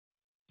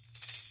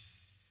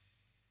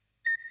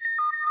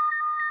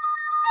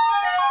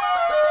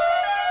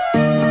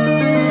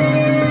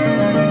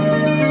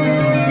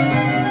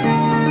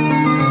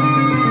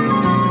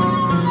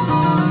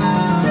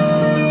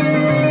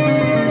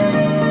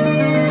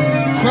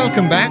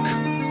Welcome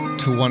back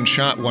to One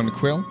Shot, One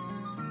Quill.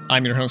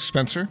 I'm your host,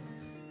 Spencer.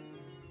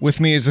 With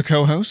me is the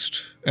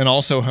co-host and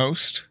also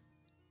host.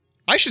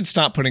 I should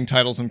stop putting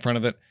titles in front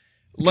of it.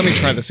 Let me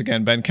try this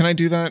again, Ben. Can I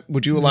do that?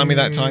 Would you allow me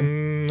that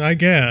time? I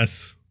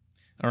guess.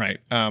 All right.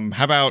 How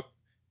about...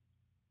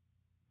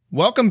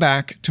 Welcome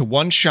back to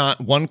One Shot,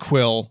 One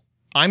Quill.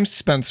 I'm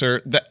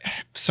Spencer.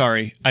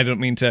 Sorry, I don't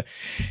mean to...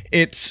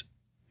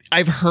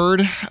 I've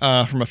heard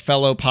from a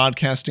fellow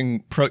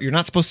podcasting pro, you're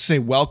not supposed to say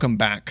welcome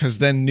back because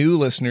then new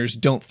listeners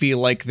don't feel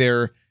like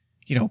they're,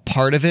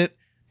 part of it.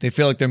 They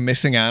feel like they're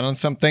missing out on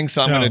something.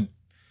 So I'm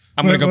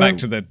gonna go back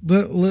to the...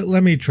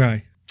 Let me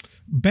try.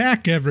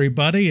 Back,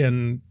 everybody,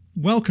 and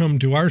welcome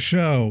to our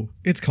show.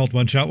 It's called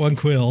One Shot, One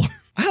Quill.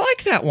 I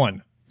like that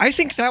one. I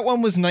think that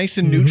one was nice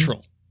and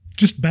neutral.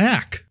 Just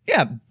back.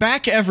 Yeah,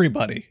 back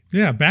everybody.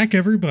 Yeah, back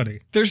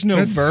everybody. There's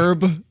no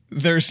verb.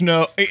 There's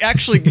no...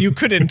 Actually, you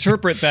could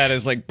interpret that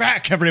as like,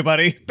 back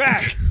everybody,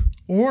 back.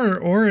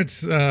 Or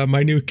it's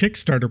my new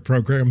Kickstarter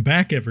program,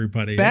 Back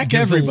Everybody. Back it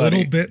gives everybody. A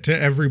little bit to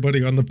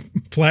everybody on the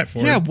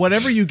platform. Yeah,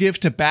 whatever you give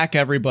to back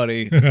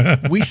everybody,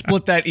 we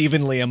split that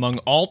evenly among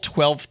all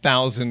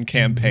 12,000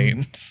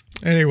 campaigns.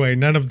 Anyway,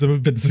 none of them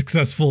have been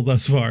successful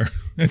thus far.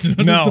 And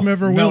none of them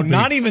ever will be.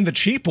 Not even the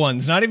cheap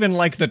ones. Not even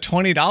like the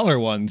 $20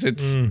 ones.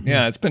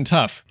 Yeah, it's been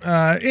tough.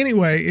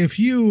 Anyway, if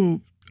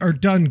you are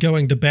done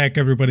going to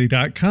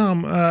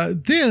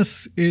backeverybody.com,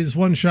 this is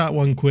One Shot,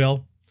 One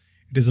Quill.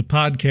 It is a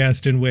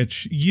podcast in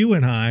which you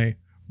and I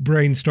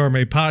brainstorm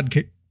a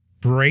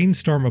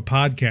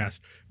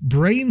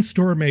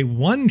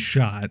one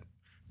shot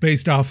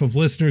based off of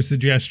listener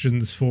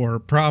suggestions for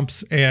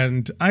prompts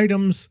and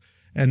items,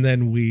 and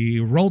then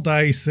we roll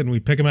dice and we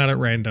pick them out at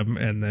random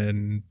and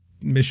then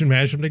mission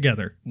mash them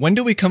together. When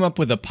do we come up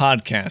with a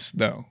podcast,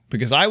 though?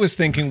 Because I was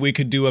thinking we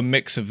could do a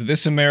mix of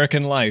This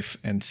American Life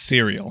and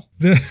Serial.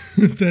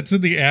 That's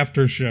in the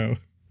after show.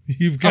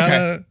 You've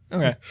got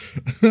okay.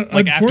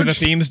 Like after the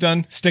theme's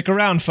done, stick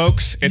around,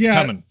 folks. It's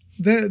coming.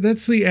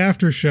 That's the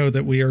after show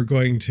that we are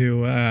going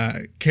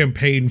to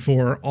campaign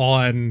for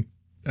on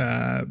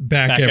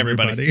Back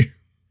Everybody.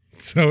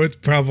 So it's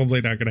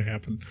probably not going to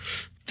happen.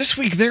 This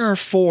week there are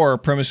 4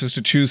 premises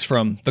to choose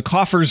from. The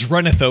coffers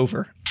runneth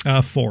over.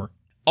 4.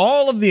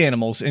 All of the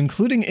animals,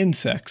 including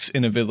insects,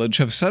 in a village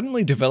have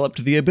suddenly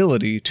developed the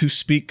ability to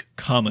speak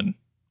common.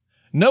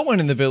 No one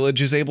in the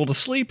village is able to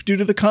sleep due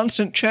to the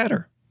constant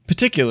chatter,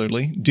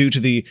 particularly due to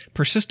the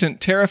persistent,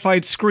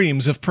 terrified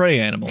screams of prey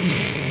animals.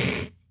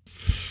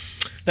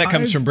 That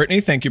comes from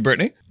Brittany. Thank you,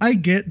 Brittany. I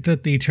get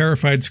that the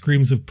terrified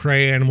screams of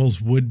prey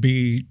animals would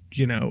be,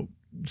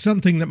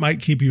 something that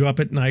might keep you up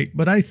at night,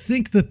 but I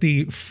think that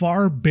the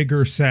far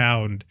bigger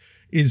sound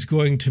is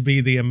going to be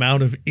the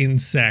amount of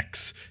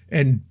insects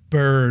and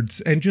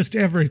birds and just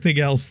everything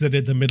else that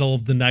in the middle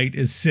of the night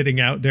is sitting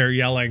out there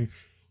yelling,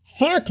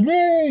 "Fuck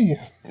me!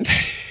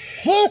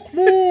 Fuck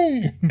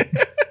me!"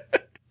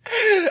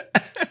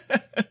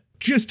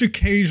 Just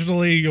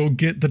occasionally you'll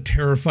get the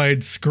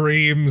terrified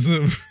screams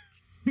of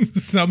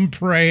some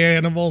prey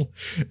animal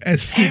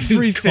as it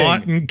is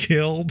caught and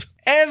killed.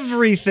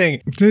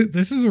 Everything.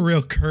 This is a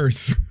real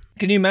curse.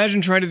 Can you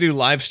imagine trying to do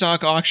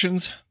livestock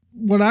auctions?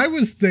 What I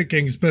was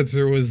thinking,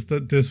 Spencer, was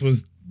that this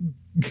was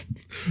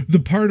the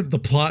part of the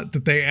plot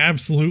that they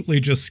absolutely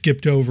just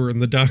skipped over in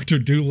the Dr.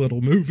 Dolittle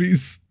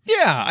movies.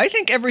 Yeah, I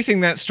think everything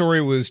that story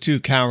was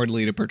too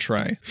cowardly to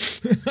portray.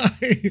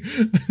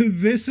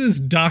 This is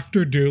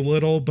Dr.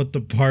 Dolittle, but the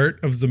part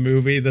of the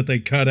movie that they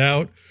cut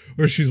out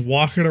where she's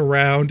walking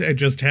around and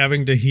just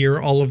having to hear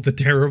all of the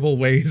terrible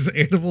ways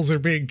animals are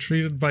being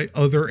treated by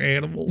other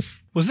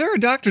animals. Was there a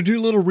Dr.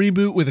 Dolittle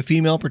reboot with a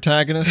female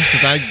protagonist?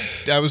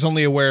 Because I was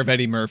only aware of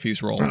Eddie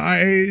Murphy's role.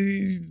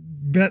 I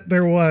bet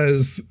there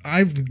was.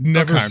 I've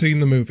never seen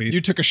the movies. You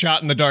took a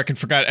shot in the dark and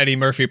forgot Eddie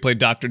Murphy played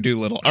Dr.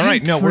 Dolittle. All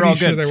right, no, we're all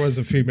good. I'm sure there was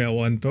a female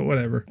one, but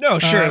whatever. No,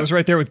 sure, it was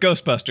right there with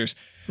Ghostbusters.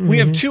 We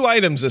have 2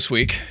 items this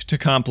week to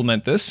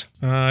complement this.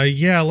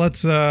 Yeah,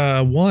 let's,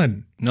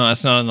 1. No,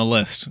 that's not on the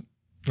list.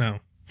 No.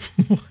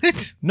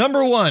 What?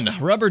 Number 1,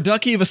 rubber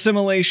ducky of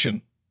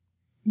assimilation.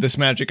 This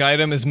magic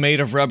item is made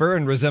of rubber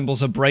and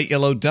resembles a bright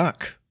yellow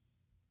duck.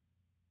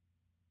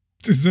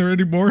 Is there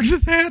any more to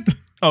that?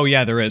 Oh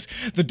yeah, there is.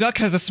 The duck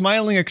has a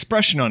smiling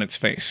expression on its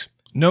face.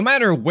 No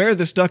matter where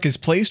this duck is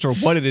placed or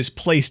what it is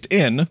placed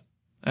in,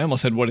 I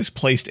almost said what is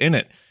placed in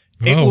it,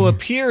 it will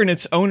appear in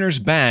its owner's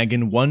bag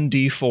in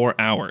 1d4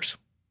 hours.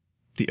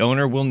 The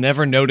owner will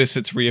never notice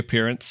its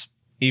reappearance,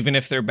 even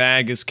if their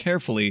bag is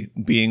carefully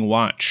being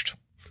watched.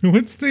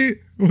 What's the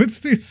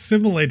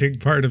assimilating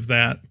part of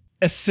that?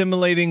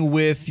 Assimilating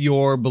with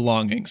your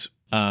belongings.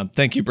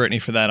 Thank you, Brittany,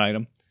 for that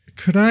item.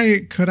 Could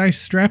I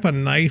strap a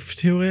knife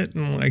to it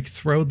and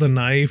throw the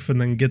knife and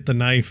then get the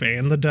knife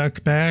and the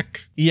duck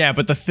back? Yeah,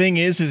 but the thing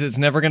is it's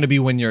never going to be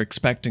when you're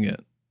expecting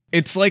it.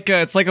 It's like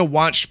a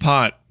watched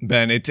pot,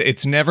 Ben.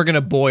 It's never going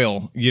to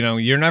boil.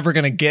 You're never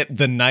going to get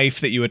the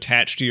knife that you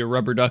attach to your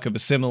rubber duck of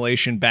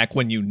assimilation back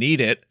when you need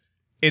it.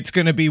 It's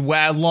going to be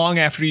long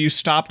after you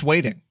stopped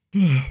waiting.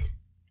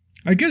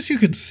 I guess you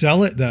could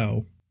sell it,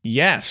 though.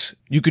 Yes,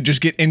 you could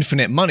just get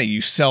infinite money.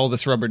 You sell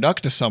this rubber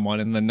duck to someone,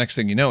 and the next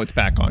thing you know, it's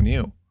back on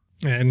you.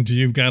 And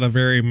you've got a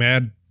very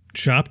mad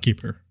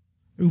shopkeeper.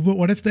 Ooh, but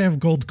what if they have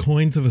gold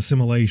coins of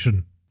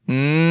assimilation?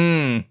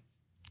 You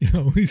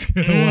always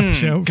gotta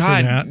watch out for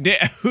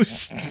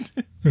that.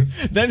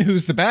 Then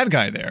who's the bad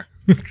guy there?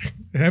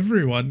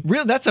 Everyone.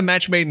 Really, that's a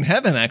match made in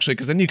heaven, actually,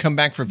 because then you come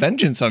back for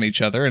vengeance on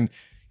each other, and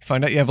you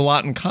find out you have a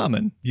lot in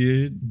common.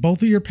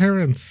 Both of your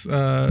parents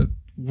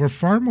were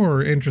far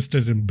more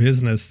interested in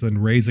business than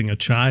raising a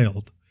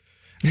child.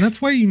 And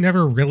that's why you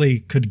never really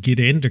could get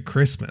into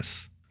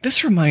Christmas.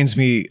 This reminds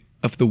me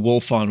of The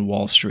Wolf on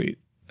Wall Street,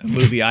 a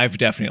movie I've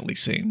definitely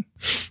seen.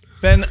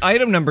 Ben,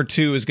 item number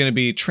 2 is going to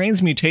be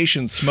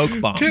transmutation smoke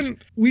bombs.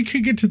 We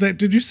could get to that.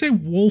 Did you say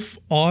Wolf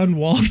on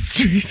Wall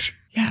Street?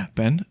 Yeah,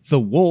 Ben. The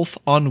Wolf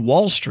on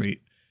Wall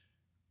Street.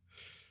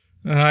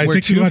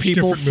 Where two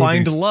people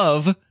find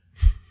love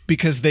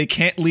because they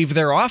can't leave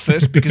their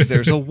office because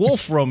there's a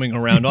wolf roaming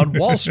around on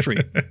Wall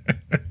Street.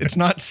 It's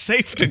not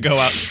safe to go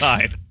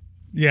outside.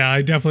 Yeah,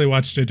 I definitely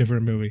watched a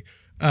different movie.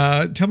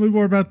 Tell me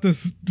more about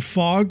this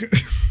fog.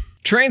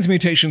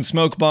 Transmutation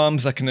smoke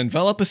bombs that can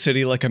envelop a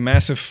city like a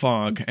massive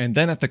fog, and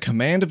then at the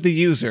command of the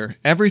user,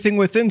 everything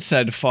within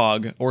said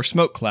fog or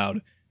smoke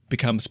cloud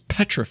becomes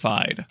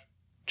petrified.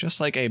 Just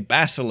like a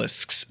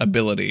basilisk's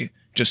ability,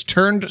 just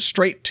turned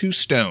straight to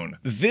stone.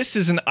 This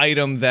is an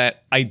item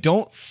that I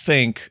don't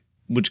think,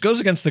 which goes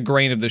against the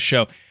grain of the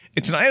show,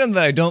 it's an item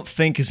that I don't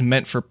think is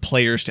meant for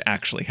players to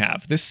actually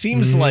have. This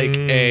seems like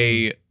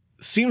a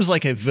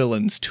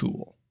villain's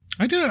tool.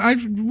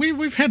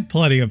 We've had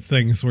plenty of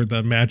things where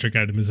the magic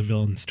item is a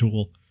villain's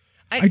tool.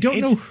 I don't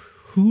know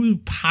who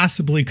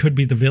possibly could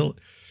be the villain.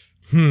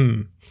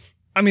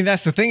 I mean,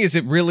 that's the thing, is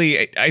it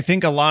really, I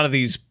think a lot of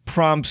these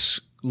prompts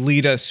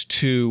lead us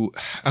to,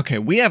 okay,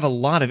 we have a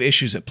lot of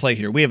issues at play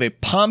here. We have a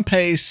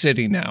Pompeii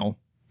city now,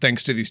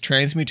 thanks to these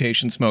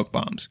transmutation smoke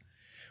bombs.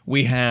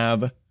 We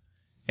have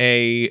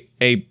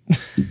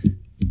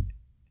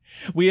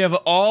we have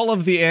all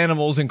of the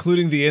animals,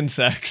 including the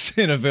insects,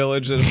 in a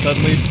village that have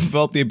suddenly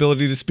developed the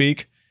ability to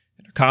speak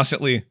and are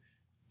constantly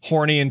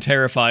horny and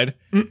terrified.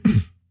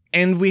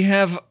 And we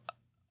have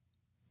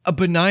a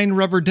benign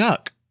rubber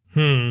duck.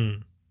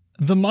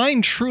 The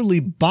mind truly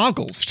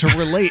boggles to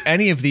relate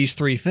any of these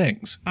three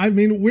things. I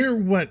mean,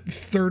 we're,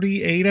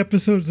 38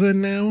 episodes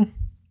in now?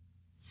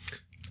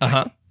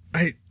 Uh-huh.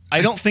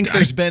 I don't think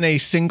there's been a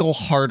single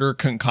harder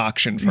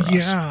concoction for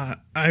us. Yeah,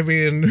 I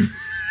mean...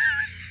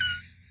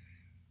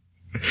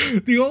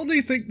 The only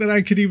thing that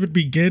I could even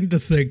begin to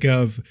think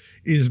of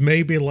is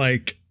maybe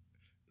like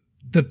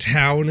the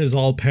town is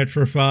all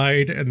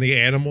petrified and the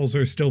animals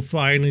are still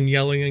fine and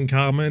yelling in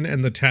common,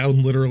 and the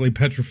town literally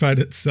petrified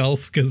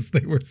itself because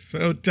they were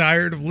so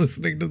tired of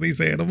listening to these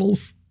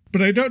animals.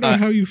 But I don't know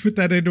how you fit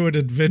that into an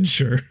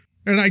adventure.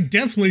 And I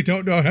definitely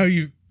don't know how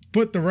you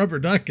put the rubber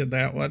duck in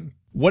that one.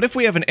 What if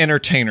we have an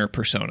entertainer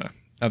persona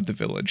of the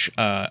village,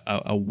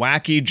 a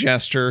wacky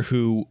jester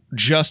who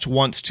just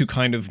wants to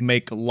kind of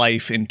make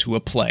life into a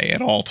play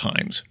at all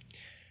times.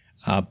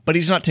 But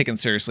he's not taken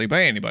seriously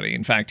by anybody.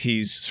 In fact,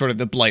 he's sort of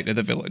the blight of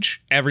the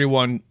village.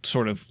 Everyone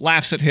sort of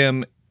laughs at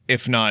him,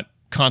 if not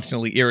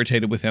constantly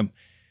irritated with him.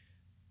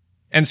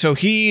 And so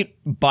he,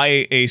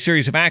 by a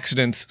series of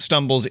accidents,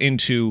 stumbles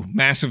into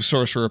massive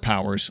sorcerer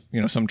powers,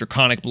 some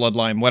draconic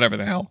bloodline, whatever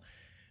the hell,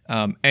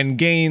 and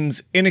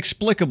gains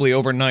inexplicably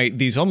overnight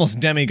these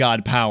almost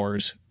demigod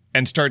powers,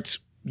 and starts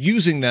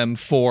using them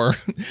for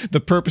the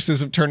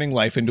purposes of turning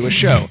life into a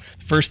show.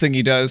 The first thing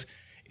he does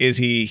is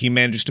he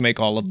manages to make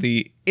all of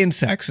the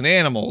insects and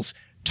animals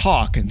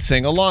talk and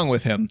sing along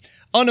with him,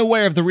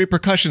 unaware of the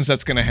repercussions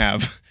that's going to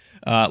have,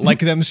 like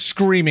them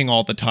screaming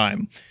all the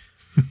time.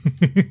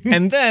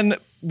 And then,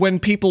 when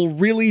people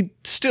really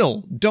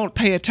still don't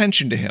pay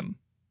attention to him,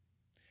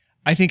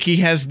 I think he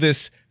has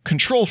this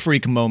control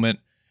freak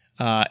moment,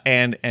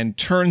 and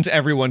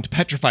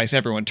petrifies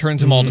everyone,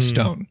 turns them all to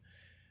stone.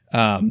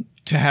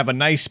 To have a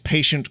nice,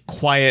 patient,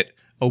 quiet,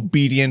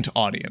 obedient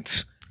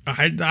audience.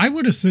 I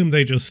would assume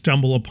they just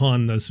stumble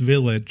upon this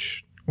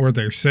village, or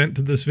they're sent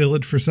to this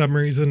village for some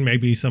reason.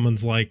 Maybe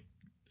someone's like,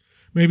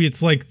 maybe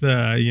it's like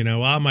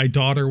my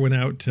daughter went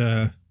out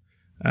to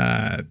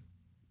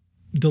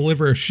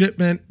deliver a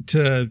shipment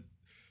to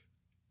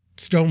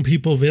Stone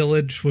People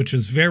Village, which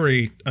is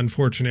very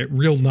unfortunate,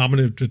 real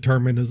nominative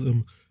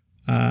determinism.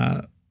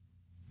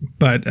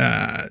 But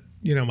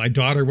my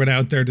daughter went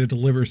out there to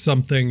deliver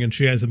something and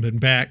she hasn't been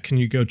back. Can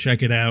you go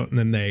check it out? And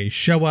then they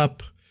show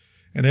up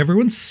and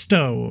everyone's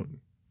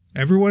stone.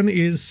 Everyone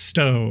is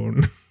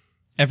stone.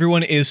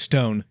 Everyone is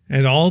stone.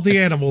 And all the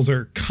animals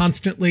are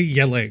constantly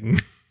yelling.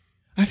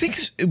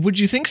 Would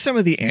you think some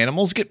of the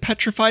animals get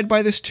petrified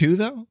by this too,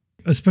 though?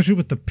 Especially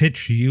with the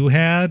pitch you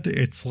had,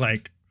 it's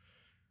like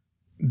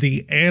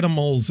the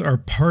animals are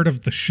part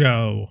of the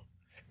show.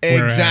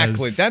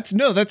 Exactly. That's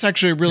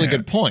actually a really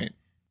good point.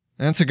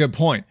 That's a good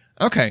point.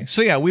 Okay,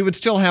 so yeah, we would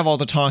still have all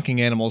the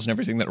talking animals and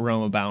everything that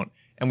roam about,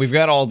 and we've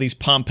got all these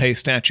Pompeii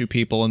statue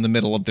people in the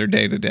middle of their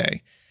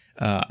day-to-day.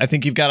 I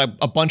think you've got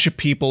a bunch of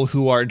people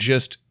who are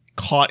just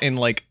caught in,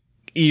 like,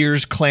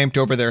 ears clamped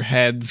over their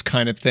heads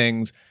kind of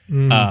things.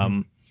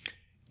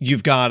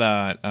 You've got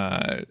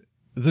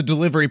the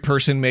delivery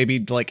person maybe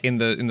like in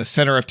the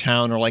center of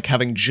town, or like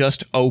having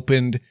just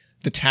opened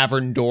the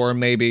tavern door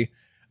maybe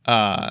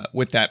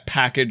with that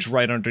package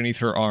right underneath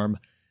her arm.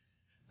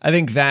 I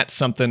think that's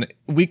something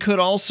we could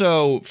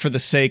also, for the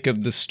sake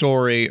of the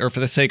story, or for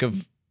the sake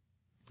of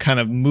kind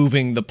of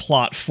moving the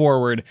plot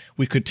forward,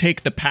 we could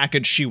take the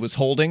package she was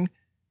holding,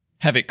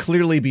 have it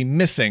clearly be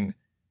missing,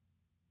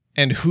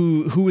 and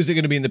who is it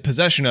going to be in the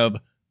possession of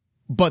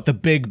but the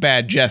big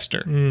bad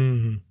jester?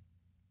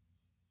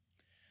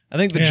 I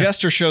think the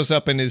jester shows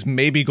up and is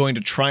maybe going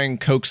to try and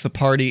coax the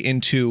party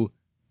into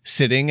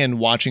sitting and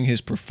watching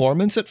his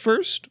performance at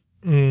first,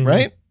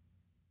 right?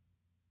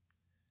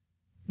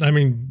 I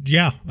mean,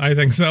 yeah, I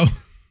think so.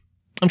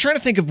 I'm trying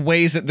to think of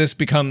ways that this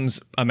becomes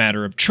a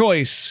matter of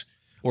choice,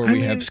 or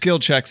we have skill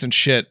checks and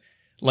shit.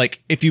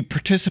 Like, if you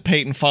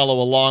participate and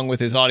follow along with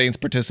his audience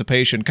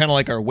participation, kind of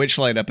like our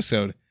Witchlight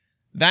episode,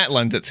 that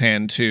lends its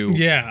hand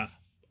to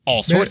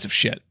all sorts of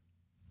shit.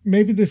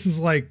 Maybe this is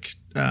like...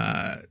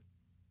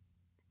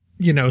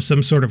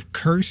 some sort of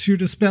curse you're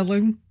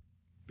dispelling.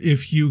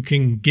 If you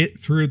can get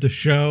through the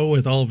show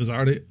with all of his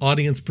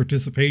audience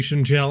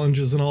participation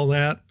challenges and all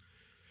that,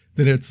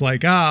 then it's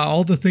like,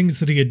 all the things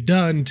that he had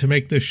done to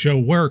make this show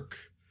work.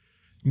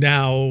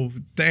 Now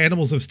the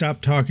animals have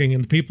stopped talking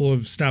and the people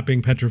have stopped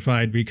being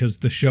petrified because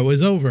the show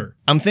is over.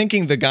 I'm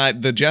thinking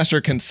the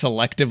jester can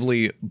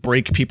selectively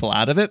break people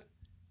out of it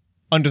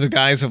under the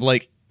guise of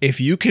like,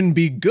 if you can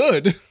be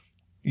good,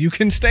 you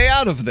can stay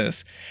out of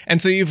this.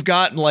 And so you've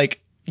got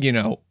like,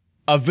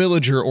 a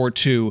villager or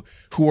two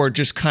who are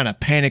just kind of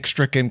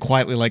panic-stricken,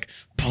 quietly like,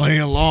 play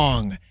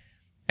along.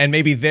 And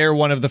maybe they're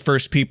one of the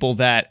first people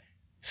that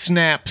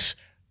snaps,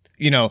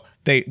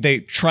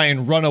 they try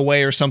and run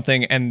away or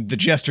something, and the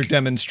jester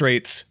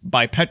demonstrates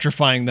by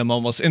petrifying them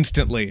almost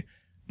instantly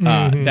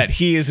that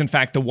he is in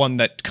fact the one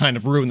that kind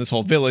of ruined this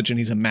whole village, and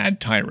he's a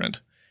mad tyrant.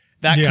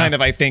 That kind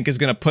of, I think, is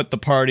going to put the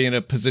party in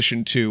a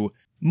position to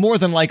more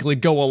than likely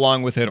go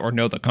along with it or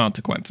know the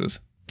consequences.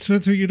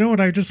 Spencer, you know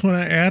what I just want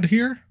to add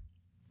here?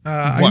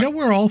 I know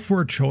we're all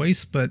for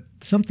choice, but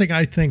something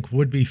I think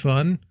would be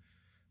fun.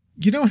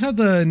 You know how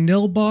the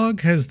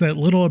Nilbog has that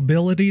little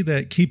ability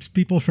that keeps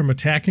people from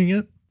attacking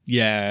it?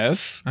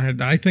 Yes.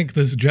 And I think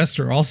this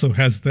jester also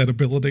has that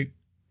ability.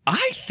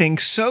 I think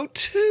so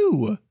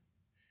too.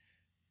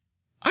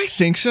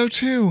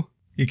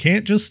 You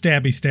can't just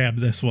stabby stab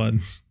this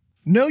one.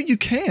 No, you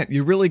can't.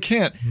 You really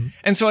can't.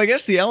 And so I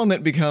guess the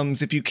element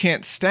becomes, if you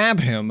can't stab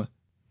him,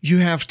 you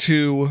have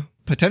to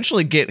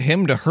potentially get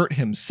him to hurt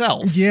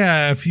himself.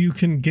 Yeah, if you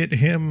can get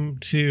him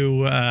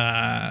to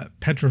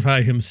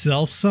petrify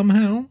himself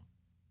somehow.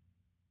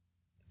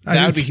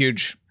 That would be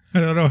huge. I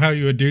don't know how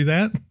you would do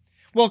that.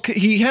 Well,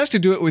 he has to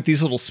do it with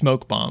these little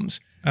smoke bombs.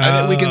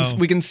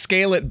 We can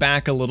scale it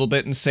back a little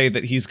bit and say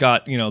that he's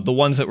got, the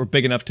ones that were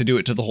big enough to do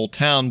it to the whole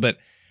town, but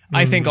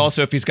I think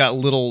also if he's got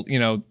little,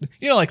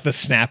 like the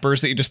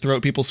snappers that you just throw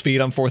at people's feet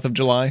on 4th of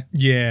July.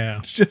 Yeah.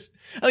 I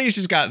think he's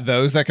just got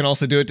those that can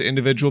also do it to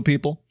individual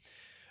people.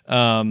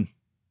 And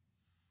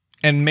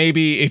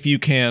maybe if you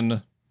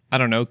can, I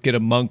don't know, get a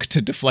monk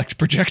to deflect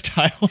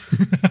projectile.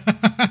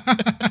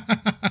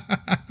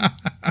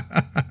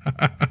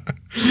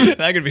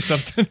 That could be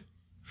something.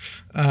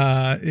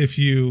 If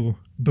you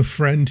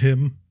befriend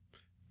him,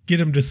 get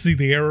him to see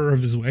the error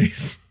of his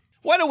ways.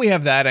 Why don't we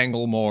have that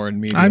angle more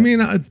in media? I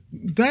mean,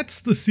 that's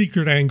the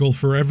secret angle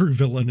for every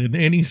villain in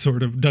any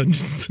sort of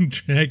Dungeons and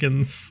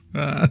Dragons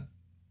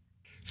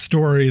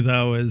story,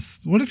 though, is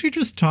what if you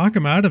just talk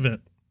him out of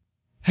it?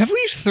 Have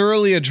we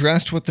thoroughly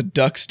addressed what the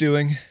duck's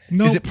doing?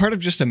 Nope. Is it part of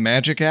just a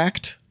magic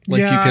act?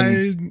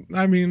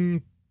 I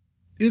mean,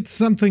 it's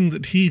something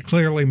that he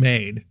clearly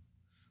made,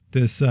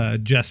 this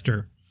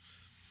jester.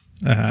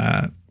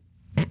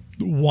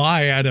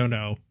 Why? I don't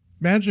know.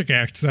 Magic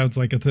act sounds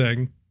like a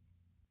thing.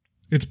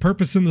 Its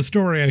purpose in the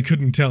story, I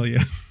couldn't tell you.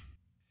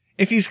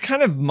 If he's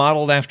kind of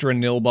modeled after a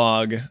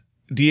Nilbog,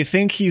 do you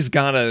think he's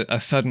got a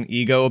sudden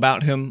ego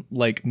about him?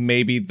 Like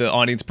maybe the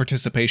audience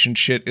participation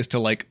shit is to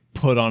like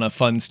put on a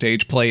fun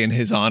stage play in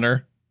his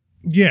honor?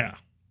 Yeah.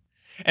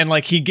 And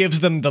like he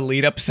gives them the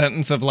lead up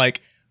sentence of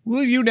like,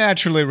 will you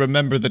naturally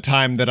remember the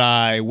time that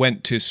I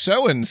went to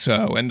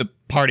so-and-so? And the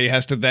party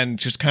has to then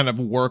just kind of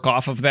work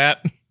off of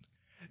that.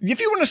 If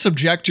you want to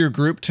subject your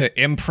group to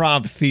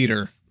improv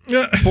theater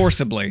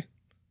forcibly,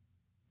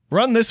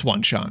 run this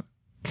one, Sean.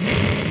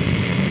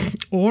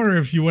 Or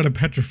if you want to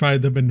petrify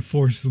them and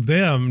force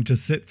them to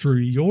sit through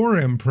your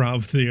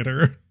improv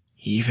theater.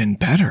 Even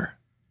better.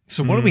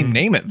 So what do we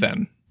name it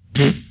then?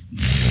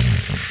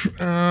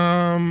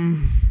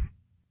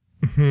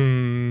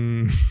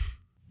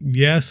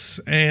 Yes,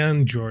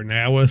 and you're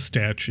now a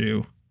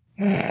statue.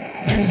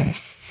 It's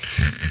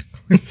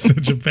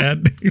such a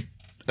bad name.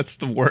 That's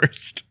the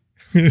worst.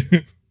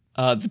 The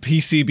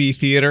PCB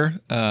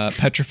Theater,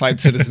 Petrified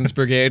Citizens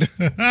Brigade.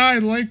 I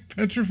like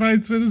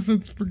Petrified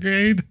Citizens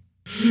Brigade.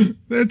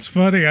 That's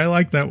funny. I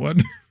like that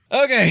one.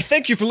 Okay,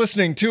 thank you for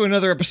listening to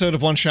another episode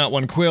of One Shot,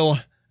 One Quill.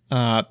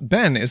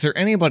 Ben, is there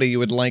anybody you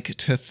would like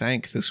to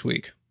thank this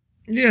week?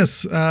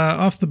 Yes,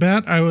 off the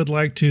bat, I would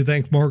like to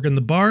thank Morgan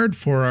the Bard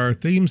for our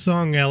theme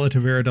song, Alla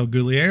Tavera del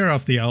Goulier,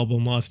 off the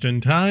album Lost in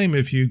Time.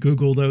 If you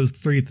Google those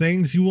three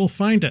things, you will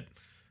find it.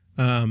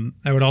 I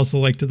would also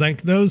like to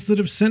thank those that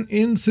have sent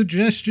in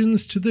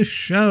suggestions to the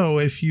show.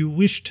 If you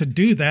wish to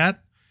do that,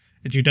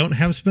 and you don't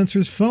have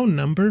Spencer's phone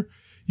number,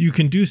 you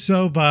can do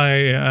so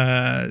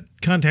by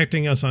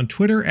contacting us on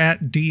Twitter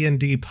at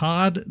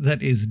DNDpod.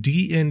 That is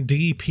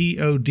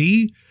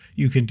DNDPOD.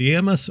 You can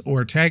DM us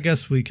or tag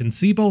us. We can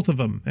see both of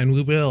them, and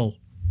we will.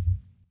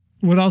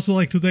 Would also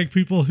like to thank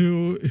people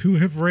who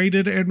have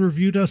rated and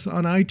reviewed us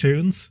on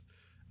iTunes.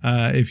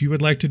 If you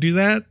would like to do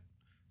that,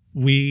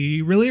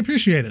 we really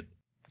appreciate it.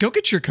 Go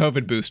get your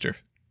COVID booster.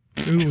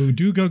 Ooh,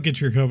 do go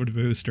get your COVID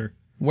booster.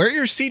 Wear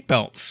your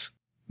seatbelts.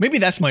 Maybe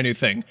that's my new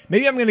thing.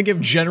 Maybe I'm going to give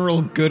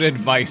general good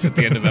advice at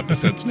the end of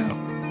episodes now.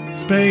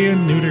 Spay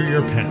and neuter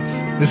your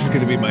pets. This is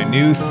going to be my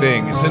new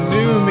thing. It's a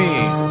new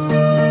me.